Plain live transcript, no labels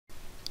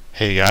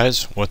Hey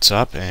guys, what's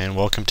up, and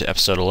welcome to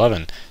episode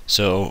 11.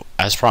 So,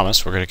 as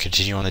promised, we're going to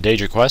continue on the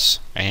Daedra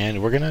quest,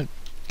 and we're going to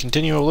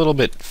continue a little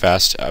bit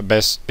fast.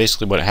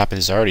 Basically what happened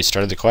is I already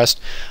started the quest.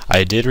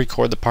 I did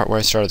record the part where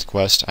I started the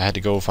quest. I had to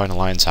go find a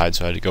lion's hide,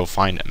 so I had to go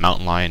find a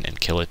mountain lion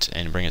and kill it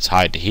and bring its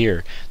hide to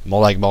here, the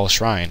Molag Bal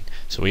Shrine.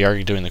 So we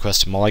are doing the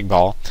quest to Molag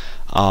Bal.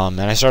 And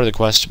I started the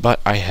quest, but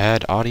I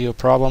had audio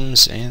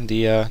problems, and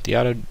the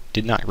audio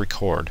did not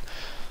record.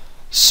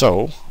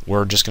 So,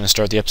 we're just going to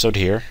start the episode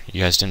here.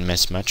 You guys didn't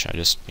miss much. I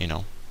just,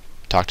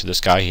 talked to this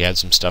guy. He had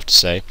some stuff to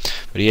say.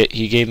 But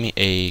he gave me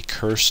a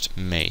cursed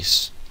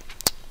mace,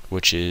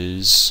 which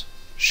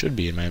should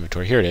be in my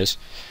inventory. Here it is.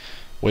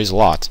 Weighs a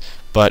lot.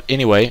 But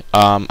anyway,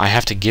 I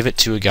have to give it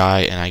to a guy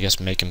and I guess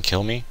make him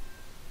kill me.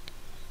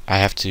 I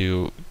have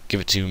to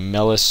give it to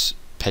Melis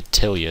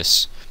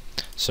Petilius.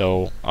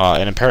 So,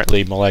 and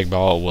apparently Molag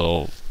Bal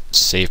will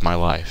save my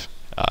life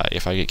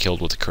if I get killed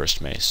with a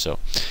cursed mace. So,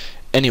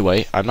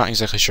 anyway, I'm not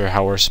exactly sure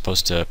how we're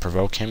supposed to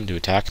provoke him to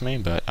attack me,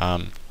 but,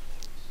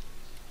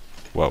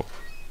 whoa.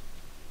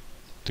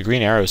 The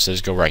green arrow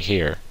says go right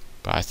here,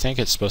 but I think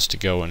it's supposed to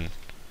go in...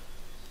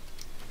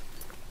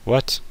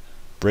 What?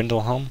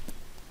 Brindleholm?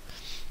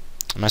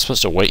 Am I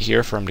supposed to wait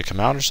here for him to come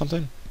out or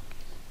something?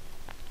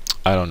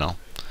 I don't know.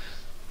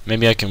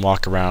 Maybe I can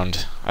walk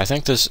around. I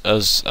think this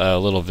is a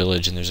little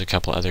village, and there's a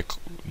couple other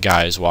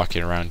guys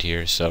walking around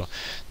here, so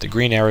the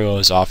green arrow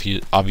is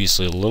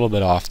obviously a little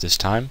bit off this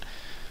time.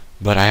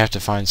 But I have to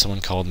find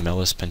someone called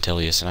Melis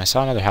Pentilius, and I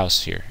saw another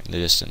house here in the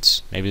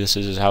distance. Maybe this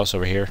is his house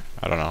over here?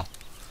 I don't know.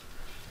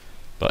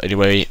 But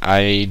anyway,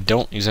 I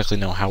don't exactly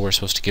know how we're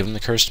supposed to give him the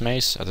cursed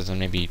mace, other than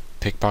maybe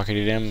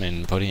pickpocketing him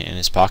and putting it in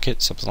his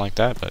pocket, something like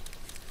that, but...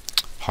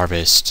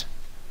 Harvest.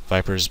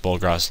 Viper's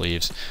Bulgrass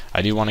leaves.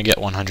 I do want to get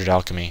 100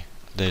 alchemy.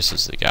 This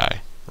is the guy.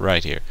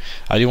 Right here.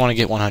 I do want to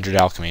get 100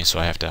 alchemy, so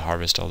I have to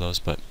harvest all those,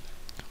 but...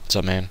 What's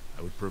up, man?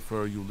 I would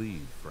prefer you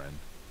leave, friend.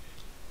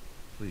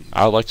 Please.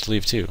 I would like to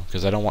leave too,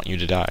 because I don't want you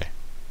to die.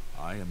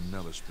 I am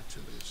Melis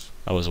Petilius.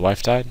 Oh, his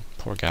wife died?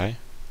 Poor guy.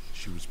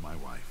 She was my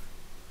wife,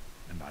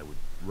 and I would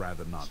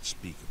rather not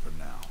speak of her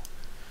now.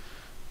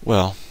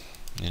 Well,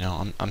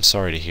 I'm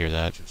sorry to hear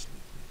that. Just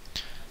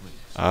leave me,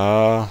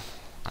 please.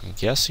 I'm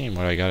guessing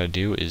what I gotta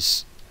do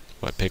is,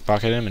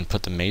 pickpocket him and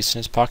put the mace in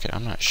his pocket?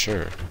 I'm not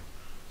sure.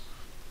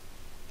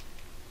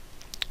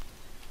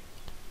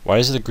 Why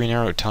is the green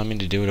arrow telling me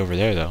to do it over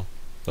there, though?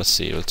 Let's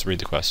see, let's read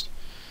the quest.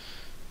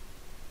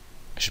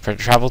 I should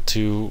travel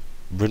to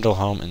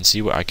Brindleholm and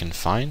see what I can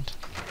find.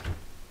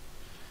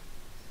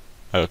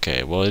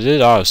 Okay, well it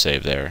did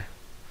autosave there.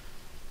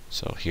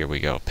 So here we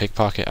go.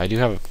 Pickpocket. I do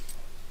have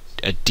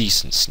a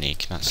decent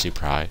sneak, not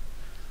super high.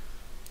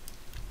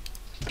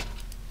 I'm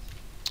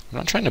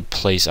not trying to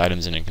place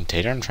items in a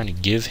container, I'm trying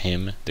to give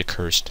him the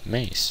cursed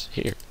mace.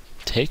 Here,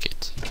 take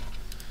it.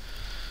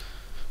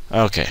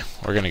 Okay,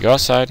 we're gonna go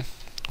outside.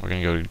 We're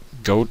gonna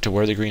go to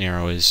where the green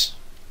arrow is.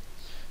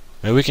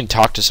 Maybe we can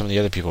talk to some of the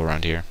other people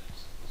around here.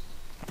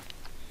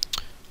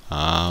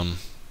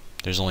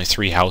 There's only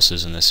 3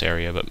 houses in this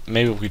area, but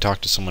maybe if we talk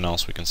to someone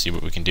else, we can see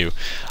what we can do.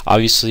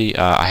 Obviously,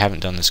 I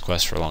haven't done this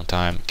quest for a long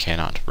time,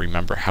 cannot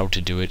remember how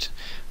to do it,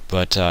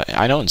 but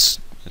I know in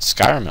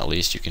Skyrim at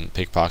least, you can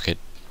pickpocket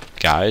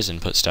guys and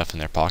put stuff in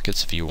their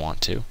pockets if you want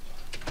to.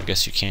 I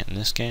guess you can't in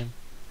this game.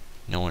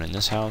 No one in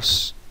this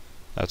house.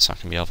 That's not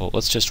going to be helpful.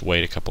 Let's just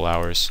wait a couple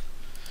hours.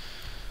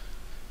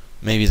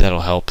 Maybe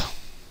that'll help.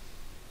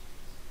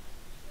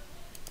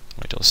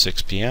 Wait till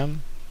 6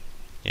 p.m.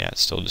 Yeah,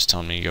 it's still just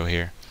telling me to go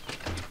here.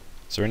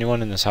 Is there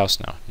anyone in this house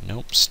now?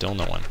 Nope, still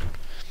no one.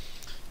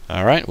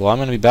 Alright, well I'm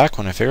going to be back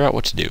when I figure out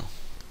what to do.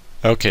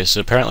 Okay,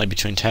 so apparently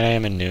between 10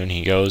 a.m. and noon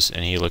he goes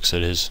and he looks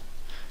at his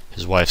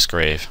wife's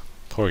grave.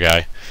 Poor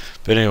guy.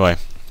 But anyway,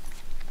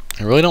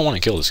 I really don't want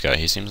to kill this guy.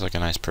 He seems like a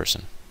nice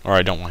person. Or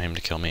I don't want him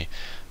to kill me.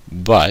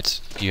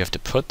 But you have to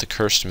put the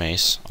cursed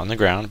mace on the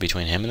ground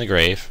between him and the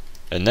grave,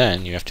 and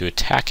then you have to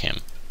attack him.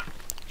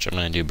 Which I'm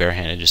going to do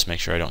barehanded just to make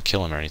sure I don't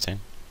kill him or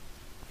anything.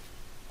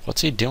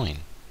 What's he doing?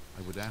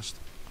 I would ask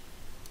them.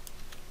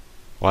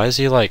 Why is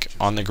he like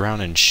on the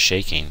ground and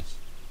shaking?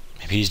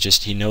 Maybe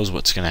he knows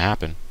what's going to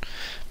happen.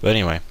 But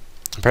anyway,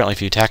 apparently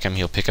if you attack him,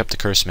 he'll pick up the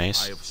cursed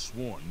mace. I have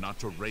sworn not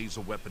to raise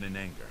a weapon in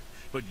anger,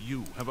 but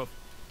you have a...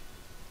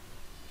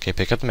 Okay,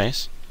 pick up the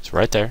mace. It's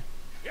right there.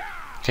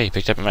 Okay, he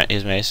picked up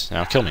his mace.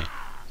 Now kill me.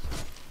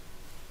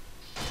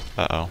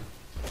 Uh-oh.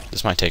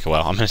 This might take a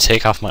while. I'm going to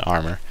take off my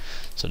armor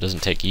so it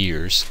doesn't take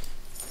years.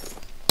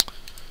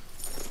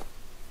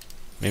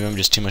 Maybe I'm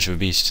just too much of a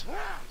beast.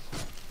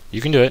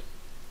 You can do it.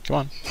 Come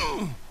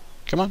on.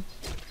 Come on.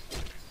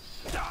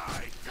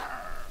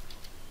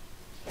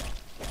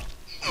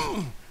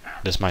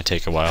 This might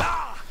take a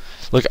while.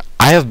 Look,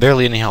 I have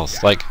barely any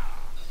health. Like,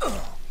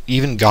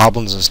 even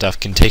goblins and stuff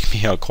can take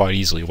me out quite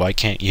easily. Why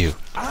can't you?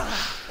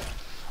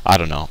 I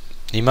don't know.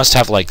 He must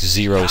have like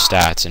 0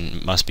 stats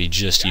and must be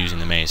just using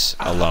the mace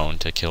alone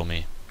to kill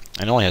me.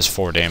 And it only has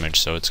 4 damage,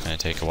 so it's going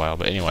to take a while.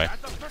 But anyway.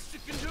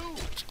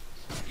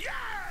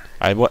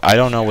 I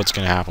don't know what's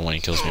going to happen when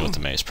he kills me with the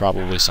mace.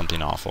 Probably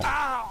something awful.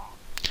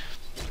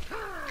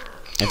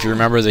 If you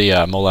remember the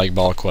Molag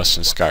Ball quest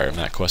in Skyrim,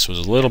 that quest was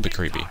a little bit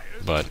creepy.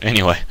 But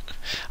anyway,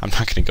 I'm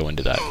not going to go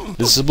into that.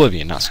 This is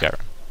Oblivion, not Skyrim.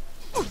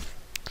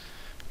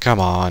 Come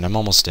on, I'm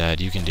almost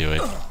dead. You can do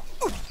it.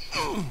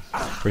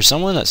 For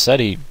someone that said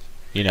he,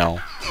 you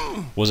know,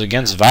 was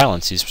against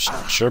violence, he's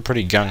sure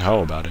pretty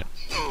gung-ho about it.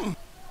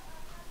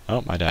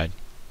 Oh, I died.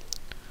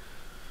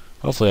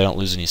 Hopefully I don't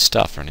lose any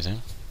stuff or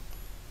anything.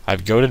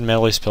 I've goaded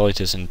Melis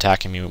Pelitus into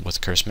attacking me with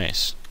Cursed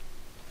Mace.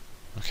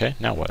 Okay,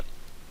 now what?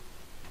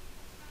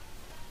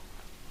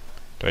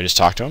 Do I just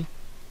talk to him?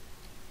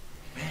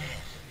 Well,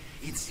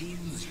 it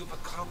seems you've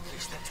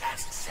accomplished the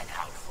task set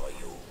out for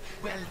you.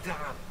 Well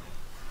done.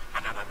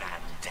 Another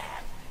man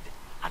damned,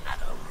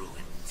 another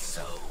ruined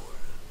soul.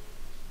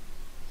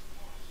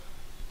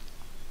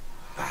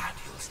 But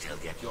you'll still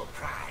get your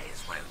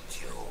prize,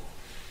 won't you?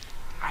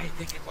 I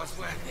think it was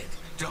worth it,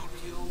 don't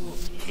you?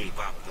 Keep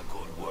up the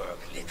good work,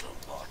 little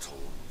mortal.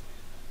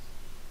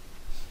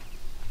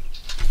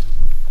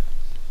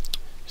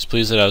 He's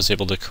pleased that I was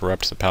able to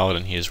corrupt the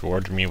paladin. He has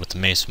rewarded me with the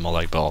Mace of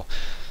Molag Bal.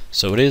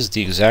 So it is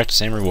the exact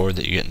same reward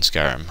that you get in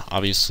Skyrim.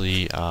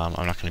 Obviously, I'm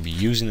not going to be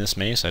using this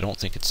mace. I don't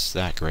think it's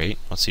that great.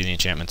 Let's see the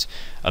enchantments.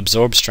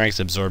 Absorb Strength,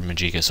 Absorb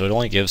Magicka. So it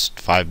only gives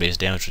 5 base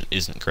damage, which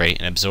isn't great.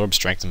 And Absorb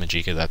Strength and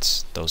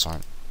Magicka, those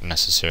aren't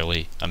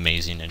necessarily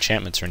amazing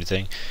enchantments or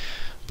anything.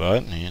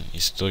 But man, you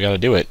still got to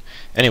do it.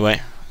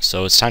 Anyway,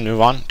 so it's time to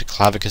move on to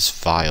Clavicus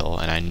Vial.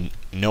 And I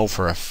know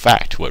for a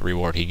fact what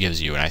reward he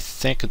gives you. And I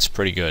think it's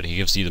pretty good. He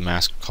gives you the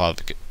Mask of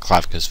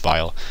Clavicus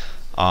Vial.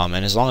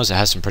 And as long as it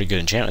has some pretty good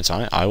enchantments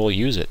on it, I will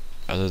use it,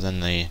 other than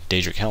the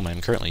Daedric Helm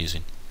I'm currently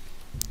using.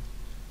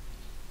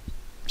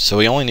 So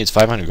he only needs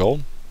 500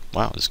 gold?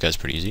 Wow, this guy's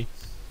pretty easy.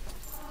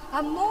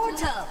 A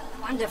mortal!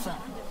 Wonderful.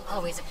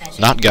 Always a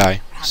pleasure. Not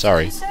Guy. Perhaps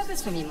Sorry. a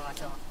service for me,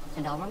 mortal,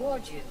 and I'll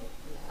reward you.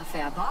 A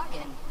fair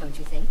bargain, don't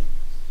you think?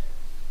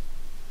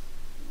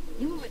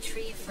 You will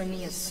retrieve for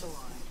me a sword.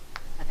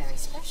 A very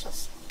special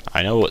sword.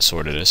 I know what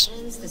sword it is.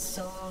 It is the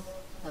sword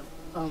of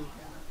Umbra.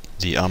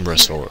 The Umbra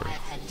sword. I've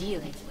had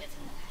dealings with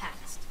in the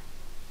past.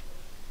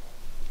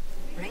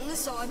 Bring the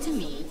sword to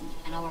me,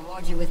 and I'll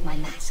reward you with my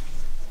mask.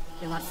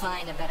 You'll not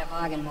find a better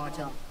bargain,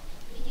 mortal.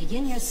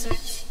 Begin your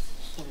search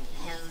in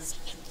Hell's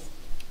Gate.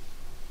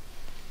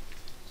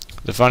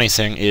 The funny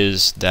thing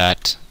is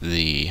that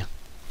the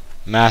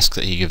mask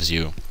that he gives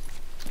you,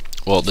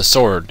 well, the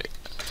sword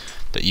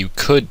that you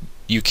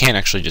can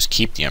actually just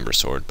keep the Umbra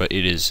sword, but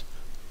it is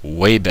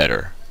way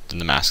better than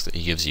the mask that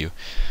he gives you.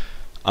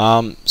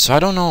 So I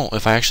don't know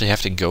if I actually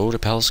have to go to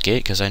Hell's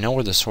Gate, because I know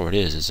where the sword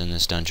is. It's in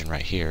this dungeon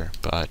right here.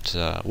 But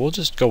we'll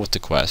just go with the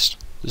quest.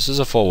 This is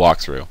a full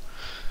walkthrough.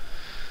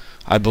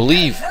 I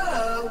believe...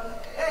 Hello!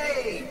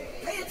 Hey!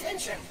 Pay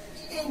attention!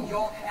 In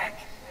your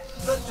pack,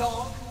 the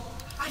dog.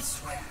 I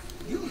swear,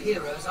 you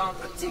heroes aren't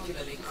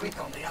particularly quick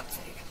on the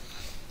uptake.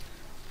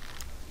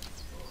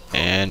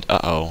 And,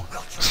 uh-oh.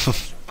 Well, trust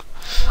me.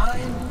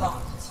 I'm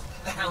Barnes,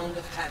 the Hound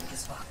of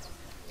Camtasia.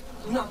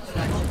 Not that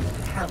I've always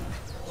been Hound,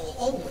 or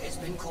always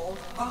been called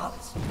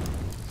Barnes.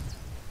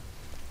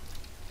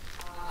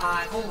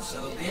 I've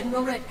also been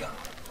a Red Guard.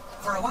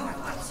 For a while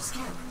I was a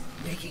scammer,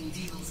 making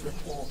deals with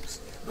orcs.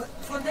 But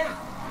for now,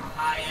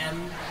 I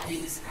am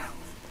his hound,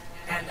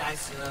 and I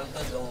serve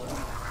the Lord of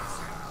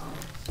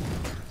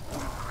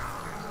Wars.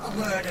 A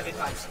word of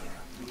advice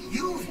here.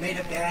 You've made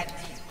a bad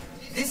deal.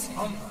 This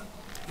Umbra,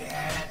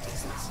 bad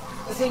business.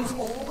 Things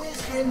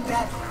always end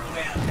badly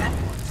where that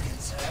one's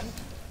concerned.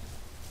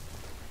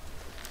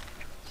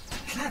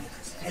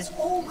 Clavicus has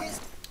always...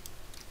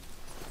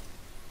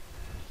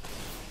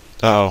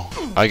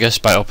 Uh-oh. I guess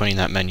by opening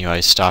that menu I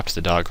stopped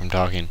the dog from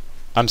talking.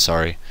 I'm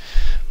sorry.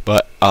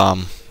 But,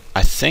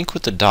 I think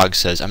what the dog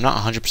says, I'm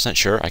not 100%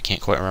 sure, I can't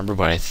quite remember,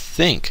 but I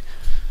think...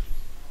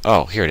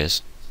 Oh, here it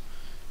is.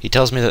 He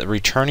tells me that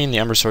returning the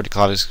Umbra Sword to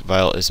Clavicus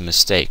Vial is a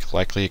mistake,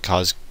 likely to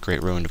cause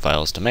great ruin to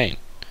Vial's domain.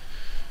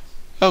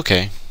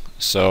 Okay,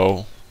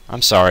 so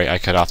I'm sorry I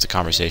cut off the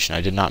conversation. I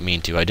did not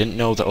mean to. I didn't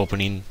know that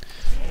opening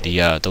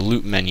the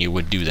loot menu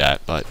would do that,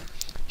 but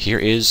here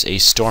is a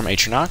Storm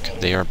Atronach.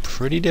 They are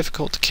pretty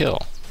difficult to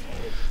kill.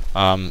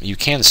 You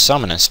can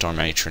summon a Storm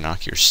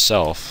Atronach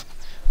yourself.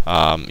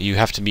 You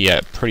have to be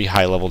at pretty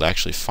high level to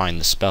actually find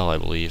the spell, I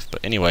believe. But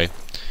anyway,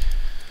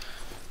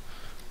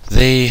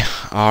 they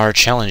are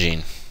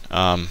challenging.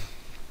 I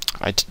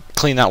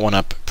cleaned that one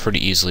up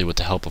pretty easily with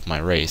the help of my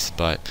Wraith,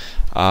 but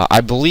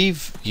I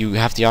believe you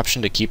have the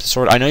option to keep the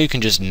sword. I know you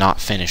can just not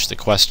finish the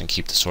quest and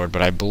keep the sword,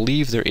 but I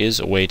believe there is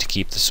a way to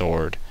keep the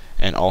sword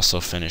and also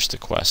finish the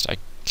quest. I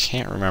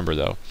can't remember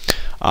though.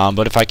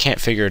 But if I can't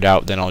figure it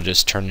out, then I'll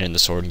just turn it in the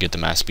sword and get the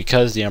mask,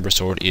 because the Umbra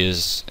sword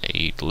is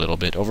a little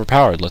bit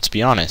overpowered, let's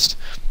be honest.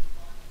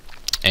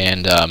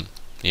 And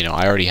you know,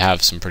 I already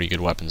have some pretty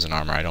good weapons and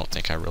armor. I don't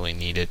think I really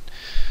need it.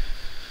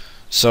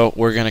 So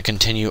we're gonna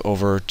continue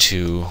over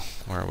to,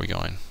 where are we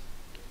going?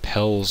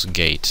 Hell's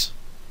Gate.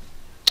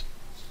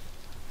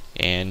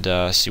 And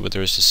see what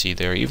there is to see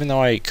there. Even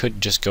though I could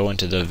just go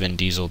into the Vin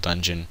Diesel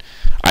dungeon.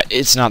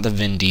 It's not the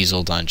Vin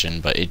Diesel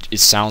dungeon, but it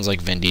sounds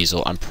like Vin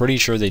Diesel. I'm pretty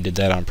sure they did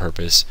that on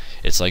purpose.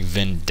 It's like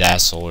Vin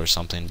Dassel or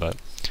something, but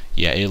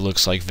Yeah, it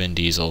looks like Vin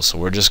Diesel, so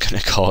we're just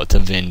going to call it the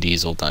Vin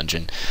Diesel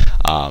dungeon,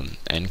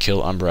 and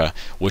kill Umbra,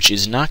 which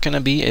is not going to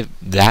be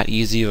that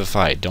easy of a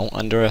fight. Don't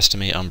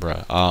underestimate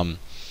Umbra.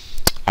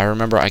 I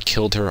remember I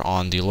killed her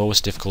on the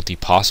lowest difficulty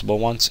possible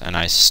once, and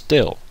I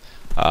still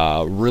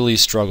really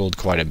struggled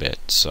quite a bit,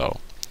 so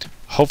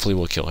hopefully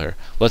we'll kill her.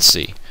 Let's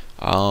see.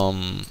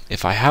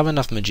 If I have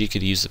enough Magicka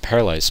to use the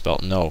Paralyze spell,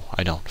 no,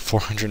 I don't.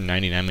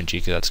 499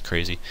 Magicka, that's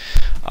crazy.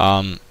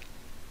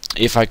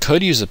 If I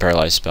could use the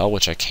Paralyze spell,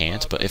 which I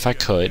can't, but if I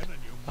could,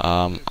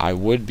 I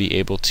would be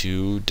able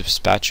to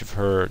dispatch of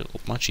her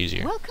much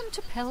easier. Welcome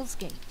to Pell's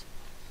Gate.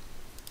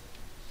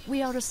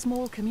 We are a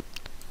small community.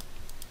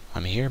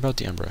 I'm here about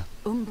the Umbra.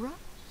 Umbra?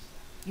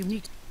 You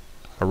need...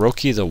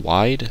 Hiroki the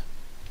Wide?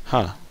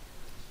 Huh.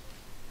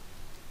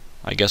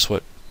 I guess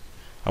what...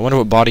 I wonder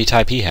what body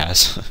type he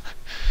has.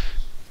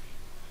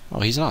 Oh,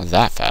 he's not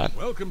that fat.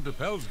 Welcome to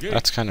Pell's Gate.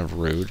 That's kind of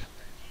rude.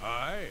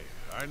 I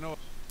know.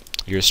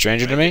 You're a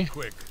stranger to me?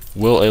 Quick.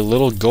 Will a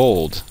little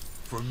gold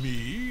For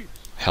me?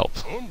 help?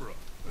 Umbra.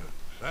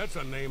 That's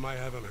a name I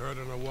haven't heard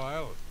in a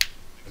while.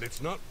 And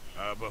it's not...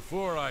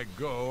 before I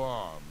go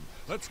on,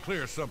 let's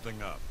clear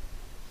something up.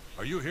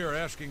 Are you here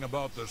asking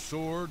about the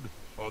sword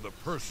or the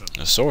person?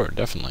 A sword,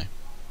 definitely.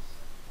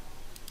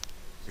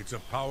 It's a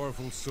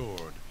powerful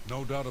sword,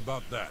 no doubt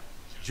about that.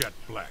 Jet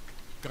black.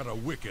 Got a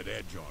wicked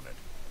edge on it.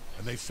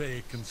 And they say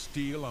it can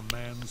steal a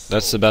man's soul.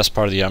 That's the best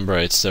part of the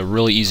Umbra. It's a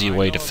really easy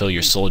way to fill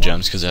your soul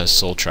gems because it has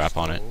soul trap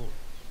on it.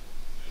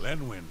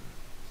 Lenwyn.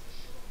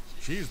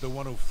 She's the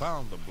one who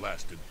found the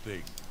blasted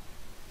thing.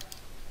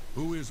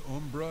 Who is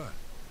Umbra?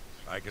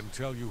 I can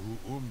tell you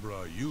who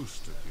Umbra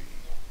used to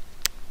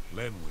be.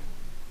 Lenwyn.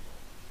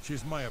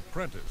 She's my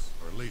apprentice,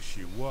 or at least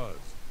she was,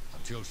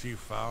 until she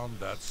found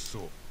that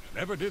sword.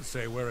 Never did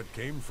say where it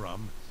came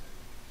from.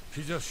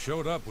 She just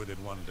showed up with it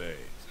one day.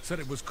 Said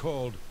it was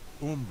called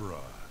Umbra.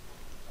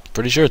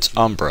 Pretty sure it's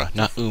Umbra,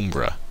 not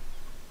Umbra.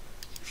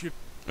 She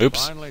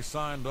Oops. finally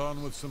signed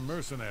on with some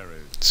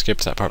mercenaries.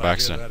 Skipped that part But by I hear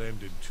accident. that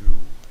ended too.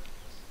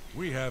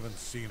 We haven't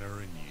seen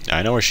her in years.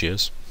 I know where she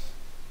is.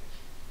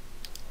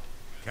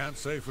 Can't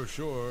say for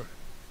sure.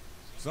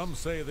 Some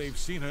say they've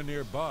seen her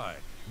nearby,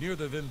 near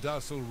the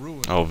Vindasal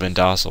ruins. Oh,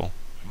 Vindasal.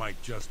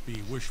 Might just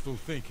be wishful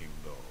thinking,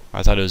 though.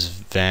 I thought it was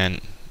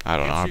Van... I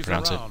don't know how to If she's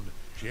pronounce it. around,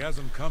 she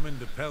hasn't come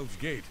into Pell's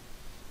Gate.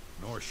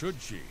 Nor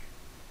should she.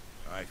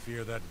 I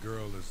fear that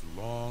girl is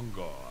long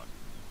gone.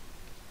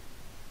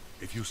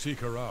 If you seek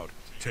her out,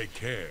 take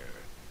care.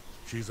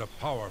 She's a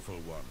powerful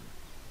one.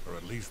 Or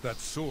at least that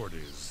sword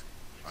is.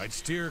 I'd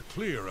steer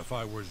clear if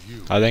I was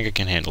you. I think I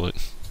can handle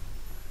it.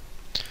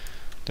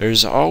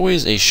 There's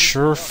always a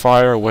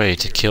surefire way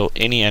to kill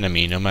any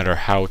enemy, no matter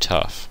how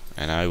tough.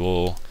 And I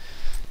will...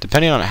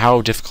 Depending on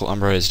how difficult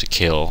Umbra is to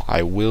kill,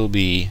 I will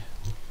be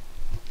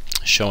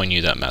showing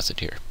you that method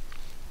here.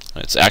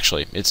 It's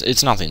actually,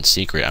 it's nothing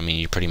secret. I mean,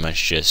 you pretty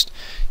much just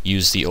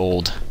use the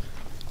old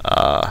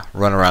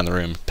run around the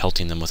room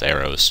pelting them with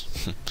arrows.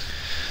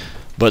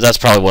 But that's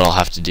probably what I'll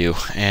have to do.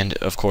 And,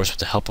 of course, with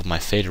the help of my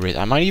Faded Wraith,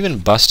 I might even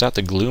bust out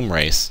the Gloom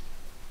Wraith.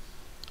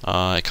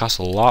 It costs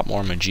a lot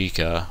more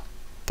Magicka,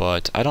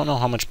 but I don't know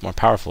how much more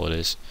powerful it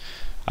is.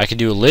 I could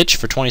do a Lich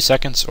for 20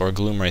 seconds or a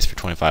Gloom Wraith for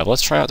 25.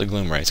 Let's try out the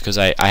Gloom Wraith, because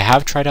I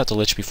have tried out the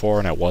Lich before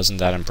and I wasn't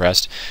that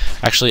impressed.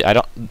 Actually,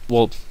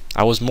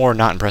 I was more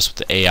not impressed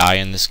with the AI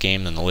in this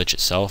game than the Lich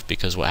itself,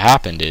 because what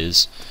happened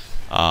is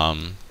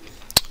the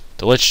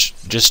Lich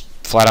just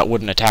flat out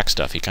wouldn't attack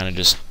stuff. He kind of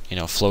just,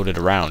 floated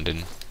around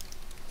and,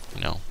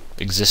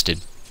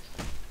 existed.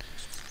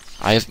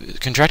 I have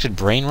contracted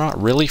brain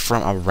rot, really,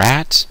 from a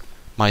rat?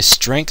 My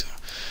strength...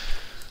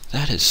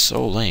 That is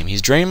so lame.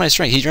 He's draining my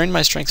strength. He drained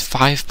my strength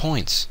 5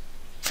 points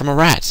from a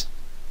rat.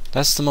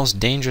 That's the most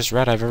dangerous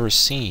rat I've ever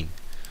seen.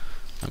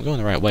 I'm going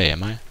the right way,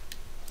 am I?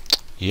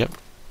 Yep.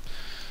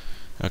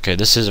 Okay,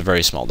 this is a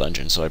very small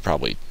dungeon, so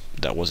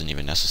that wasn't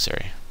even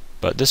necessary.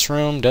 But this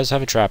room does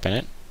have a trap in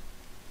it.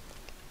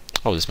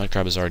 Oh, this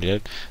mudcrab is already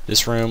dead.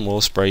 This room will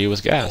spray you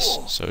with gas,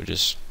 so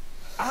just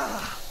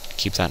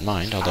keep that in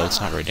mind, although it's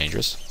not very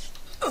dangerous.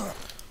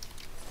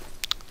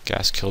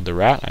 Gas killed the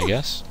rat, I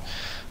guess.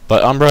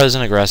 But Umbra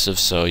isn't aggressive,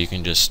 so you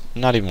can just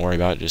not even worry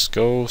about it. Just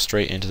go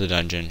straight into the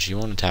dungeon. She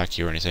won't attack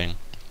you or anything.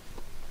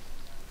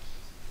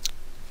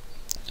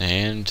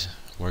 And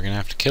we're going to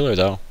have to kill her,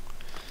 though.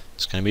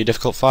 It's going to be a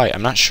difficult fight.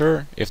 I'm not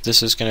sure if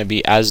this is going to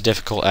be as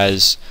difficult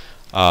as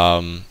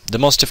the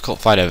most difficult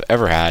fight I've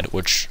ever had,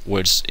 which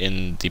was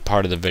in the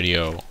part of the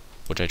video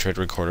which I tried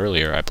to record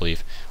earlier, I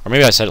believe. Or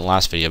maybe I said it in the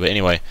last video, but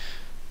anyway.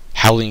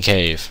 Howling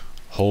Cave.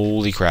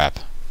 Holy crap.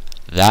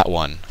 That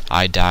one,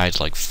 I died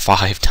like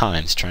 5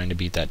 times trying to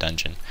beat that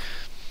dungeon.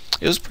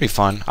 It was pretty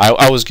fun.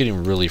 I was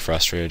getting really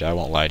frustrated, I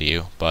won't lie to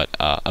you, but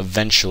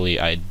eventually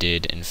I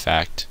did, in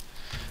fact,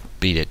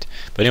 beat it.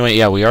 But anyway,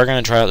 yeah, we are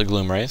going to try out the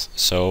Gloom Wraith,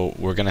 so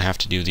we're going to have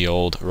to do the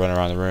old run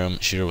around the room,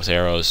 shoot her with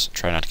arrows,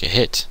 try not to get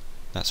hit,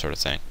 that sort of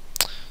thing.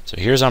 So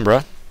here's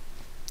Umbra.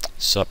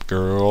 Sup,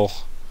 girl?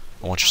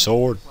 I want your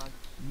sword.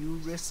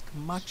 You risk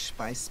much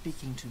by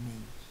speaking to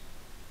me.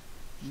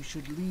 You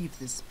should leave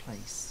this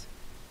place.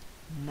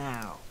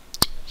 Now.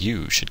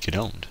 You should get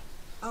owned.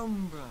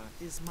 Umbra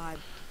is my...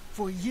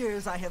 For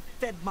years I have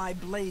fed my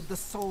blade the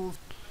souls.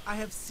 I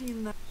have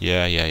seen them.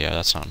 Yeah,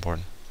 that's not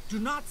important. Do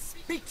not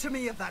speak to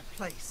me of that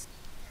place.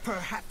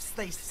 Perhaps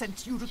they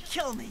sent you to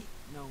kill me.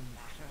 No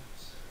matter.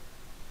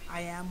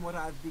 I am what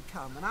I've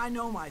become, and I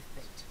know my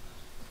fate.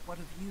 But what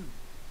of you?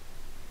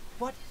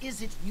 What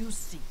is it you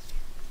seek?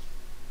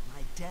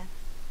 My death?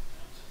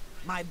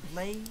 My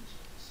blade?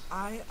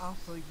 I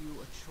offer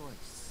you a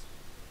choice.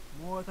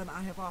 More than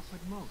I have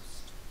offered most.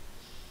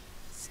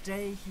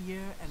 Stay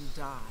here and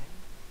die,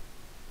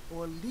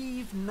 or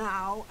leave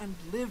now and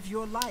live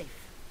your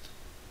life.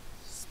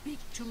 Speak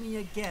to me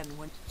again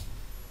when...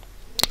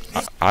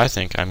 I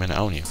think I'm gonna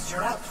own you.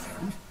 You're out,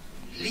 friend.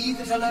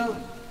 Leave it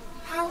alone.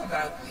 How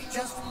about we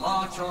just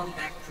march on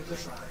back to the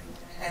shrine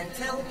and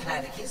tell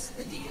Clavicus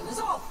the deal is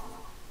off?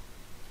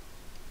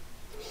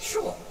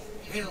 Sure,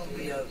 he'll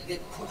be a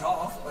bit put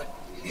off, but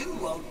you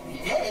won't be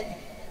dead.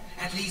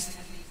 At least,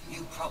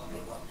 you probably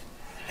won't.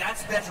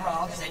 That's better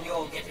odds than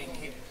you're getting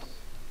here.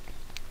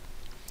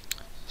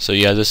 So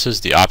yeah, this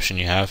is the option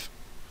you have.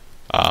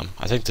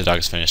 I think the dog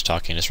is finished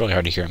talking. It's really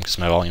hard to hear him because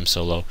my volume's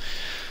so low.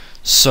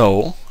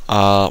 So,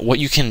 what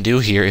you can do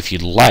here, if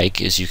you'd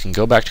like, is you can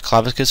go back to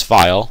Clavicus'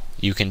 file.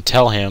 You can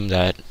tell him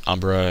that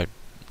Umbra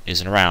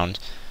isn't around,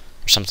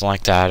 or something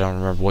like that. I don't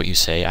remember what you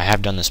say. I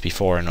have done this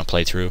before in a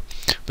playthrough.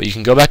 But you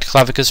can go back to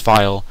Clavicus'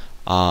 file.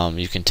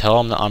 You can tell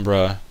him that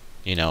Umbra,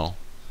 you know,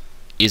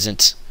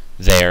 isn't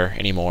there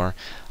anymore.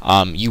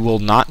 You will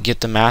not get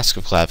the Mask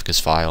of Clavicus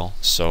file,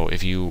 so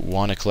if you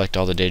want to collect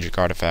all the Daedric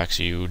artifacts,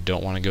 you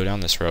don't want to go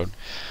down this road.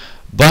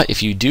 But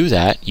if you do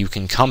that, you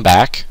can come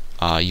back,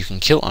 you can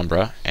kill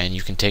Umbra, and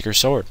you can take her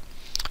sword.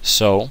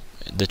 So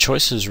the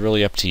choice is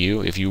really up to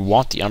you. If you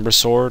want the Umbra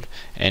sword,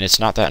 and it's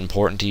not that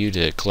important to you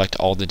to collect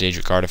all the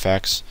Daedric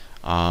artifacts,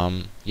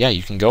 yeah,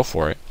 you can go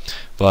for it.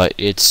 But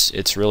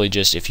it's really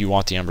just if you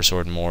want the Umbra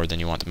sword more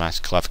than you want the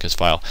Mask of Clavicus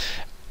file.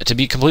 To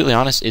be completely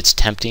honest, it's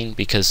tempting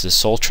because the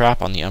soul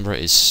trap on the Umbra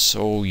is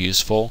so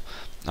useful,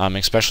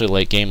 especially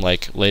late game.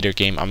 Like later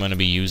game, I'm going to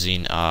be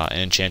using an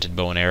enchanted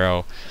bow and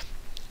arrow,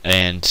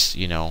 and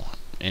you know,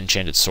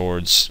 enchanted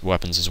swords,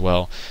 weapons as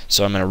well.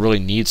 So I'm going to really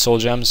need soul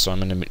gems. So I'm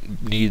going to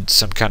need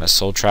some kind of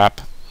soul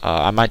trap.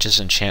 I might just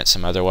enchant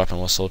some other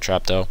weapon with soul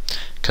trap though,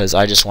 because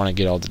I just want to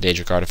get all the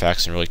Daedric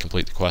artifacts and really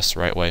complete the quest the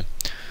right way.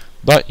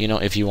 But, you know,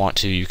 if you want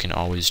to, you can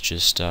always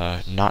just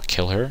not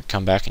kill her,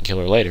 come back and kill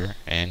her later,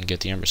 and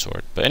get the Ember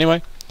Sword. But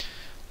anyway,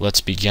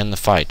 let's begin the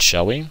fight,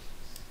 shall we?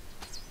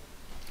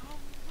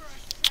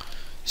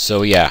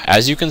 So yeah,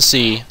 as you can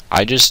see,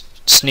 I just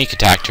sneak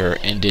attacked her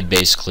and did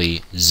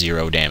basically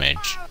 0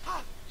 damage.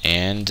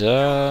 And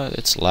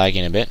it's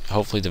lagging a bit.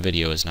 Hopefully the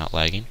video is not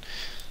lagging.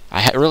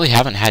 I really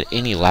haven't had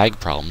any lag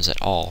problems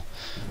at all.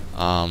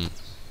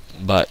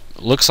 But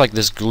looks like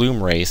this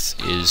Gloom Wraith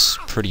is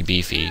pretty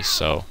beefy,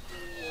 so...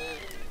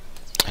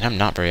 And I'm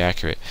not very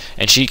accurate.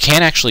 And she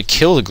can actually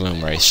kill the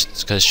Gloom Wraith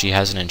because she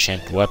has an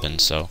enchanted weapon,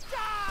 so...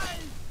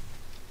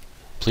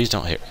 Please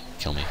don't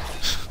kill me.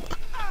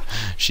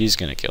 She's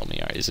gonna kill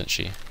me, isn't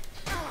she?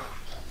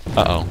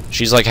 Uh-oh.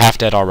 She's like half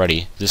dead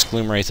already. This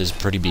Gloom Wraith is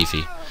pretty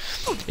beefy.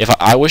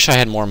 I wish I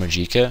had more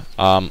Magicka.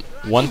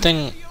 One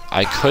thing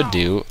I could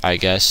do, I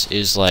guess,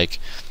 is like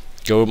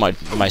go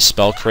my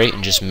spell crate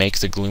and just make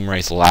the Gloom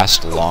Wraith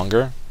last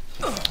longer.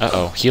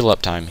 Uh-oh. Heal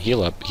up time.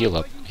 Heal up, heal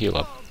up, heal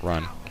up.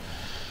 Run.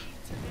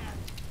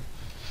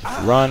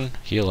 Run,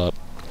 heal up.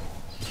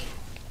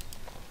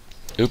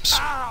 Oops.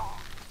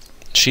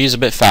 She's a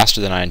bit faster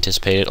than I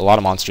anticipated. A lot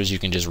of monsters you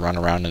can just run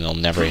around and they'll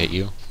never hit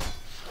you.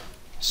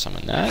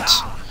 Summon that.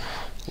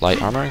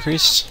 Light armor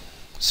increased.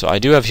 So I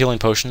do have healing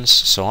potions,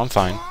 so I'm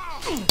fine.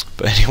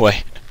 But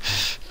anyway.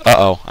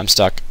 Uh-oh, I'm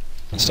stuck.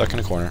 I'm stuck in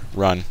a corner.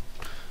 Run.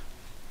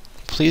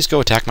 Please go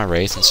attack my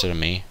Wraith instead of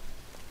me.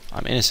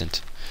 I'm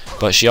innocent.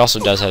 But she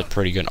also does have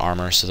pretty good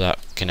armor, so that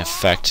can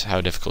affect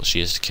how difficult she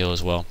is to kill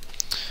as well.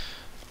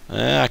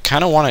 I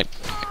kind of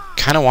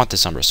want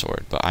this Umbra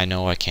sword, but I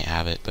know I can't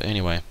have it. But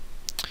anyway,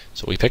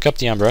 so we pick up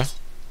the Umbra.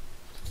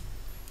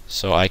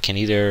 So I can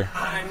either...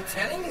 I'm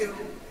telling you,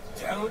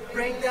 don't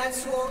bring that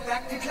sword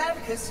back to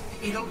Clavicus.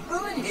 It'll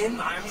ruin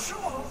him, I'm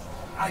sure.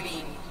 I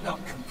mean, not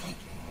completely.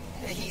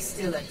 He's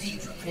still a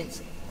Daedra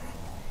principal.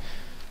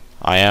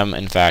 I am,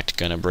 in fact,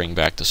 going to bring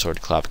back the sword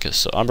to Clavicus.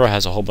 So Umbra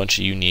has a whole bunch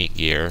of unique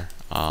gear.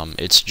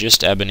 It's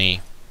just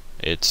ebony.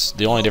 It's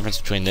the only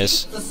difference between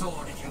this... The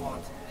sword if you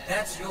want.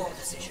 That's your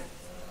decision.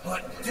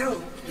 But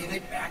don't give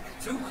it back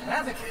to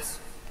Clavicus.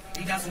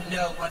 He doesn't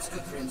know what's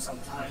good for him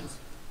sometimes.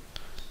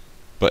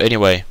 But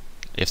anyway,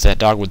 if that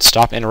dog would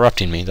stop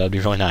interrupting me, that would be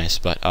really nice.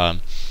 But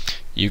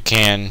you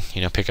can,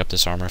 you know, pick up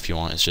this armor if you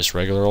want. It's just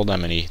regular old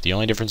ebony. The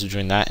only difference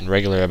between that and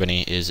regular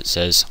ebony is it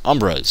says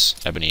Umbra's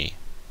ebony,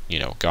 you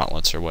know,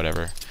 gauntlets or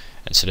whatever,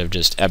 instead of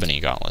just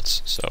ebony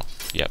gauntlets. So,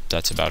 yep,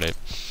 that's about it.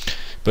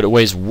 But it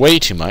weighs way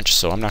too much,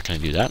 so I'm not going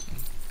to do that.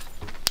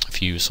 A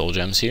few soul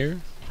gems here.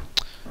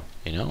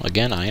 You know,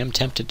 again, I am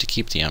tempted to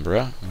keep the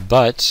Umbra,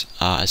 but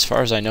as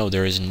far as I know,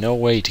 there is no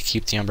way to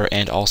keep the Umbra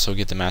and also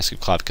get the Mask of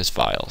Clavicus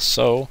file.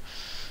 So,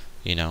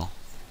 you know,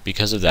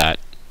 because of that,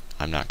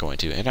 I'm not going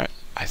to. And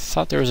I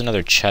thought there was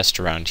another chest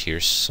around here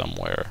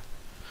somewhere.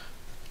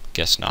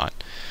 Guess not.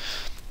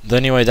 But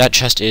anyway, that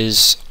chest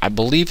is, I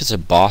believe it's a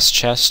boss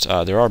chest.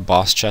 There are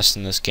boss chests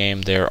in this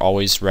game. They're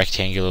always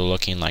rectangular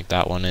looking like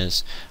that one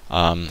is.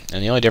 And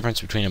the only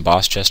difference between a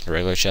boss chest and a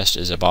regular chest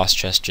is a boss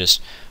chest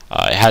just,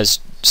 it has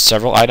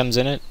several items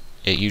in it.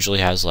 It usually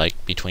has like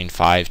between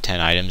 5-10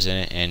 items in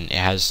it, and it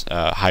has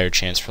a higher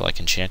chance for like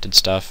enchanted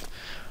stuff.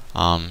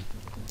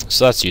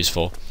 So that's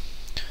useful.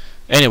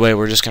 Anyway,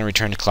 we're just going to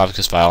return to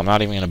Clavicus File. I'm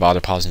not even going to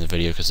bother pausing the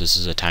video because this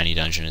is a tiny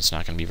dungeon. It's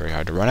not going to be very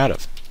hard to run out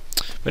of.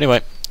 But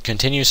anyway,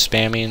 continue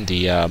spamming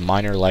the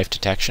minor life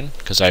detection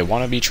because I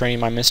want to be training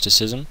my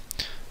mysticism.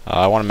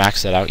 I want to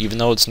max that out. Even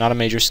though it's not a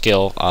major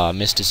skill,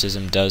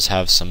 mysticism does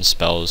have some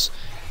spells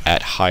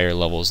at higher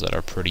levels that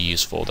are pretty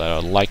useful that I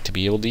would like to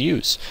be able to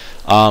use.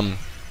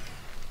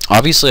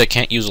 Obviously, I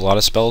can't use a lot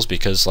of spells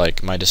because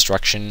like my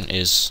destruction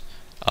is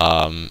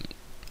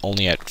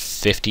only at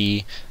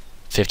 50,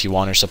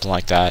 51 or something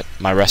like that.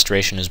 My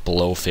restoration is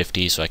below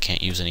 50, so I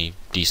can't use any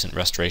decent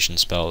restoration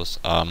spells.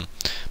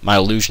 My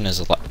illusion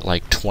is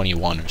like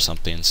 21 or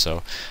something,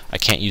 so I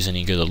can't use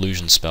any good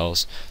illusion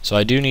spells. So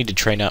I do need to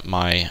train up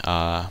my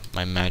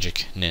my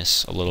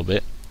magicness a little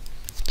bit.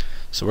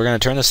 So we're going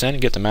to turn this in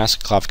and get the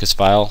Mask of Clavicus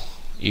File,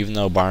 even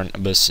though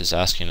Barnabas is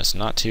asking us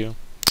not to.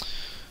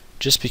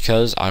 Just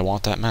because I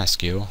want that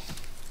mask, yo.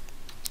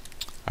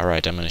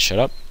 Alright, I'm going to shut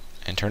up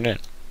and turn it in.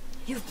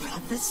 You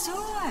brought the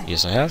sword.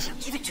 Yes, I have.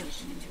 Give it to me.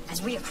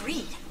 As we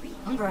agreed,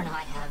 Umbra and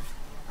I have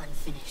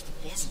unfinished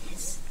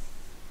business.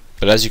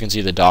 But as you can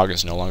see, the dog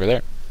is no longer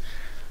there.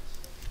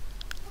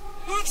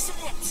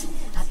 Excellent!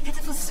 A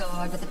pitiful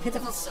sword with a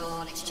pitiful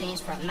soul in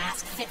exchange for a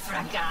mask fit for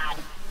a god.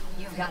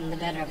 You've gotten the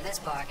better of this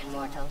bargain,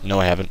 mortal. No,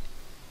 I haven't.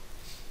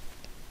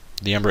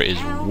 The Umbra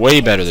is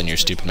way better than your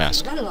stupid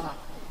mask. Run along.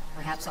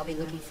 Perhaps I'll be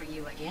looking for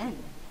you again.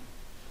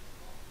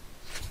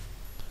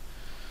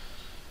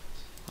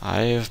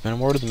 I've been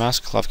awarded the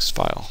Mask of Clavicus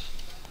File.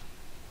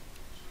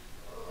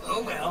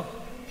 Oh well,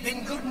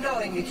 been good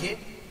knowing you, kid.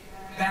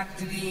 Back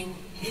to being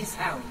his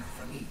hound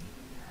for me.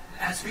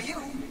 As for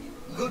you,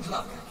 good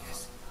luck, I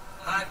guess.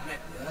 I've met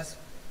worse.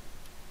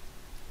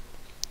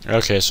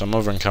 Okay, so I'm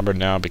over encumbered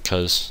now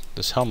because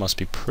this helm must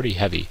be pretty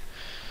heavy.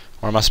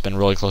 Or it must have been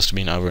really close to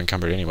being over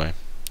encumbered anyway.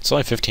 It's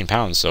only 15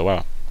 pounds, so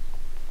wow.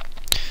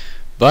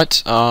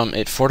 But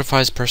it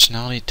fortifies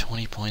personality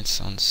 20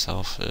 points on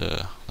self.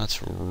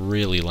 That's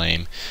really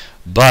lame.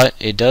 But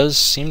it does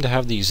seem to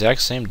have the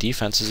exact same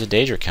defense as a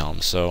Daedric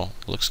Helm, so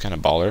it looks kind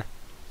of baller.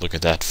 Look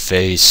at that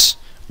face.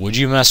 Would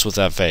you mess with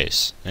that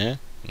face? Eh?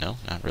 No,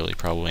 not really,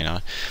 probably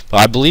not. But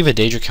I believe a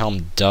Daedric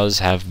Helm does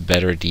have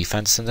better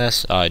defense than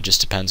this. It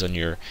just depends on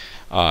your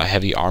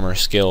heavy armor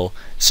skill.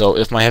 So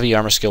if my heavy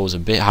armor skill was a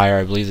bit higher,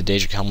 I believe the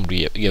Daedric Helm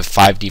would give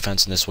 5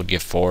 defense and this would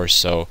give 4.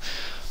 So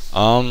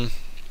I'm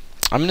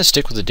going to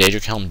stick with the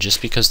Daedric Helm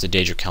just because the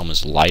Daedric Helm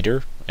is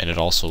lighter and it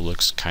also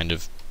looks kind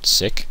of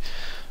sick.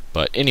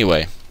 But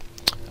anyway,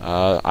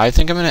 I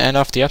think I'm going to end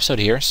off the episode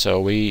here. So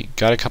we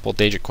got a couple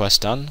Daedric quests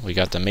done. We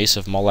got the Mace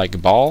of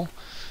Molag Bal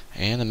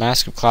and the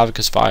Mask of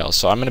Clavicus File.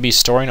 So I'm going to be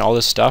storing all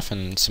this stuff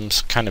in some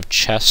kind of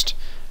chest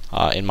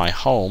in my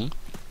home.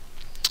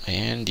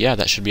 And yeah,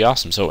 that should be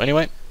awesome. So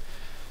anyway,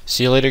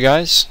 see you later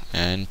guys.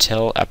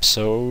 Until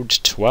episode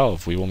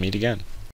 12, we will meet again.